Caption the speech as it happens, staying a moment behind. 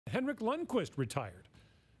Henrik Lundqvist retired.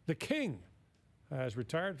 The King has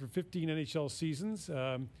retired for 15 NHL seasons.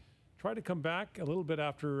 Tried to come back a little bit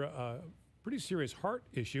after a pretty serious heart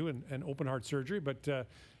issue and open heart surgery, but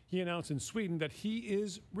he announced in Sweden that he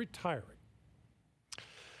is retiring.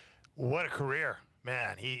 What a career.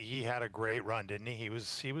 Man, he had a great run, didn't he? He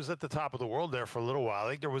was at the top of the world there for a little while. I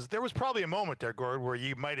think there was probably a moment there, Gord, where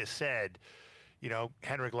you might have said,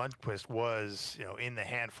 Henrik Lundqvist was, in the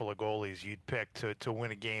handful of goalies you'd pick to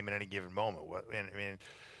win a game at any given moment. I mean,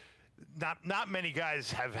 not many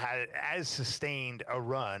guys have had as sustained a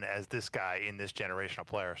run as this guy in this generation of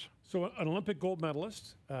players. So an Olympic gold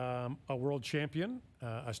medalist, a world champion,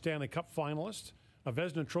 a Stanley Cup finalist, a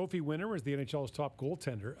Vezina Trophy winner as the NHL's top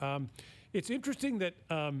goaltender. It's interesting that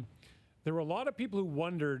there were a lot of people who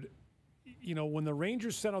wondered, when the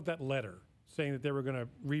Rangers sent out that letter saying that they were going to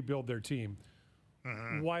rebuild their team,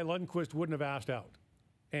 why Lundqvist wouldn't have asked out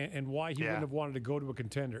and why he wouldn't have wanted to go to a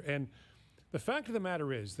contender. And the fact of the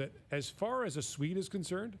matter is that as far as a Swede is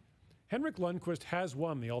concerned, Henrik Lundqvist has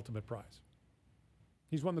won the ultimate prize.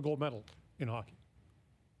 He's won the gold medal in hockey.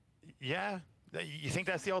 Yeah. You think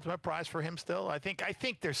that's the ultimate prize for him still? I think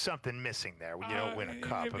there's something missing there when you don't win a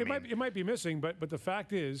cup. It might be missing, but the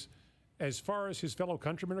fact is, as far as his fellow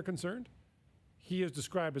countrymen are concerned, he is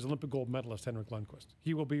described as Olympic gold medalist Henrik Lundqvist.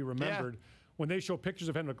 He will be remembered. When they show pictures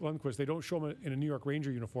of Henrik Lundqvist, they don't show him in a New York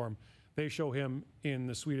Ranger uniform. They show him in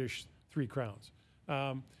the Swedish Three Crowns.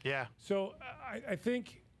 So I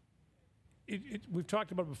think we've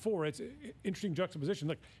talked about it before. It's an interesting juxtaposition.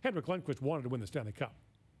 Like Henrik Lundqvist wanted to win the Stanley Cup.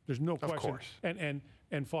 There's no question. Of course.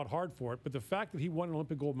 And fought hard for it. But the fact that he won an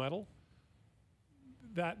Olympic gold medal,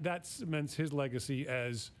 that cements his legacy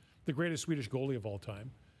as the greatest Swedish goalie of all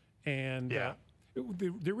time. And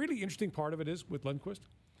the really interesting part of it is with Lundqvist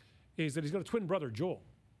is that he's got a twin brother, Joel.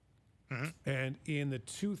 And in the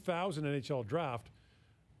 2000 NHL draft,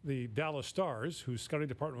 the Dallas Stars, whose scouting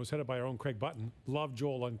department was headed by our own Craig Button, loved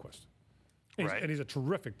Joel Lundqvist. And he's a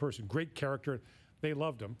terrific person, great character. They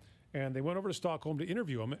loved him. And they went over to Stockholm to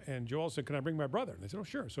interview him. And Joel said, "Can I bring my brother?" And they said, "Oh,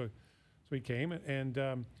 sure." So he came,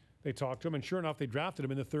 and they talked to him. And sure enough, they drafted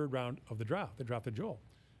him in the third round of the draft. They drafted Joel.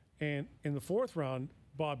 And in the fourth round,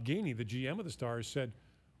 Bob Gainey, the GM of the Stars, said,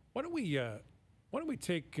 why don't we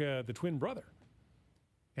take the twin brother?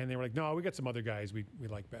 And they were like, "No, we got some other guys we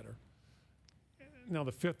like better." Now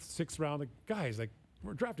the fifth, sixth round, the guys, like,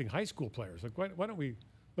 we're drafting high school players. Like, why don't we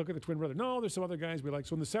look at the twin brother? No, there's some other guys we like.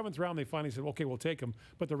 So in the seventh round, they finally said, "Okay, we'll take him."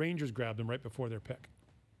 But the Rangers grabbed him right before their pick.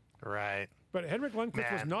 Right. But Henrik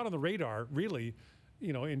Lundqvist was not on the radar, really,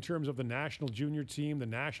 in terms of the national junior team, the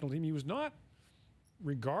national team. He was not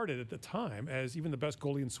regarded at the time as even the best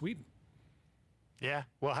goalie in Sweden. Yeah.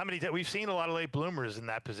 Well, we've seen a lot of late bloomers in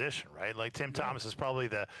that position, right? Like Tim Thomas is probably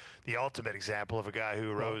the ultimate example of a guy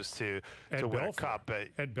who rose to win a cup.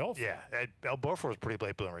 Ed Belfour. Yeah. Ed Belfour was a pretty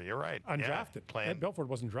late bloomer. You're right. Undrafted. Yeah, Ed Belfour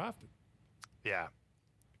wasn't drafted. Yeah.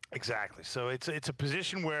 Exactly. So it's a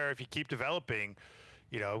position where if you keep developing,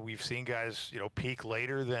 we've seen guys, peak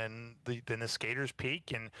later than the skaters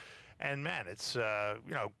peak. And man, it's,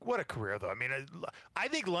 what a career, though. I mean, I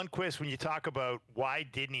think Lundqvist, when you talk about why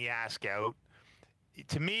didn't he ask out,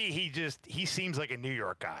 to me, he seems like a New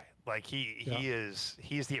York guy. Like he is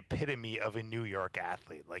the epitome of a New York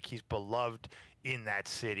athlete. Like he's beloved in that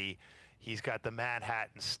city. He's got the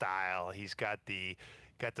Manhattan style. He's got the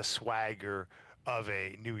swagger of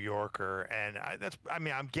a New Yorker. And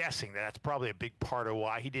I'm guessing that's probably a big part of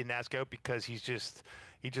why he didn't ask out, because he just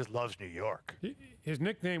loves New York. His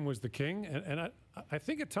nickname was the King, and I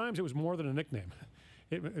think at times it was more than a nickname.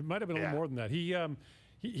 It might have been a little more than that.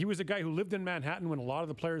 He was a guy who lived in Manhattan when a lot of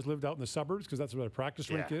the players lived out in the suburbs, because that's where the practice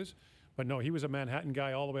rink is. But no, he was a Manhattan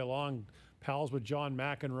guy all the way along, pals with John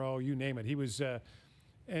McEnroe, you name it. He was,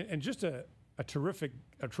 and just a terrific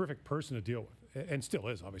person to deal with, and still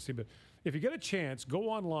is, obviously. But if you get a chance,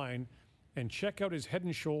 go online and check out his Head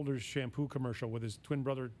 & Shoulders shampoo commercial with his twin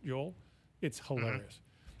brother Joel. It's hilarious.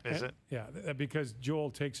 Is it? Yeah, because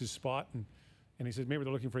Joel takes his spot, and he says maybe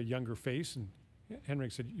they're looking for a younger face, and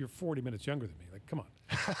Henrik said, "You're 40 minutes younger than me." Like, come on.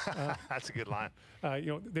 That's a good line.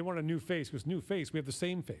 They want a new face. Because new face, we have the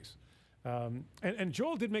same face. And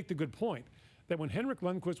Joel did make the good point that when Henrik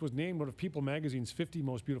Lundqvist was named one of People magazine's 50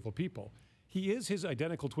 most beautiful people, he is his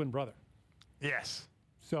identical twin brother. Yes.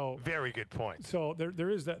 So very good point. So there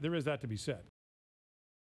is that to be said.